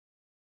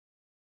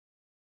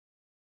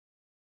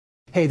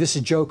Hey, this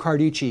is Joe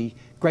Carducci,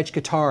 Gretsch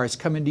Guitars,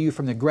 coming to you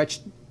from the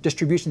Gretsch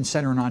Distribution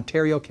Center in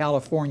Ontario,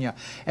 California.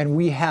 And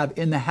we have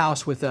in the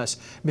house with us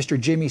Mr.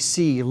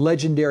 JimmyC,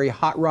 legendary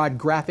hot rod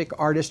graphic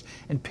artist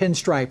and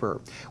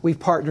pinstriper. We've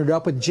partnered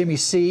up with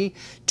JimmyC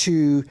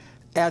to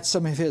add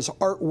some of his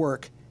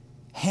artwork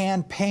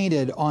hand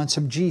painted on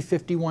some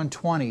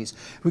G5120s.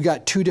 We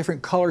got two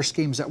different color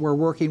schemes that we're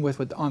working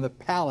with on the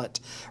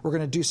palette. We're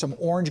going to do some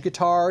orange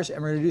guitars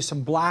and we're going to do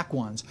some black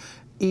ones,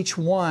 each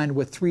one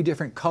with 3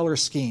 different color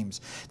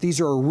schemes. These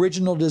are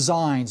original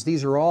designs.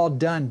 These are all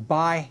done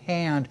by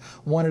hand,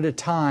 one at a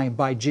time,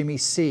 by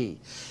JimmyC.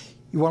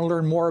 You want to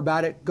learn more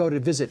about it? Go to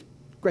visit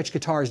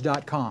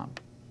GretschGuitars.com.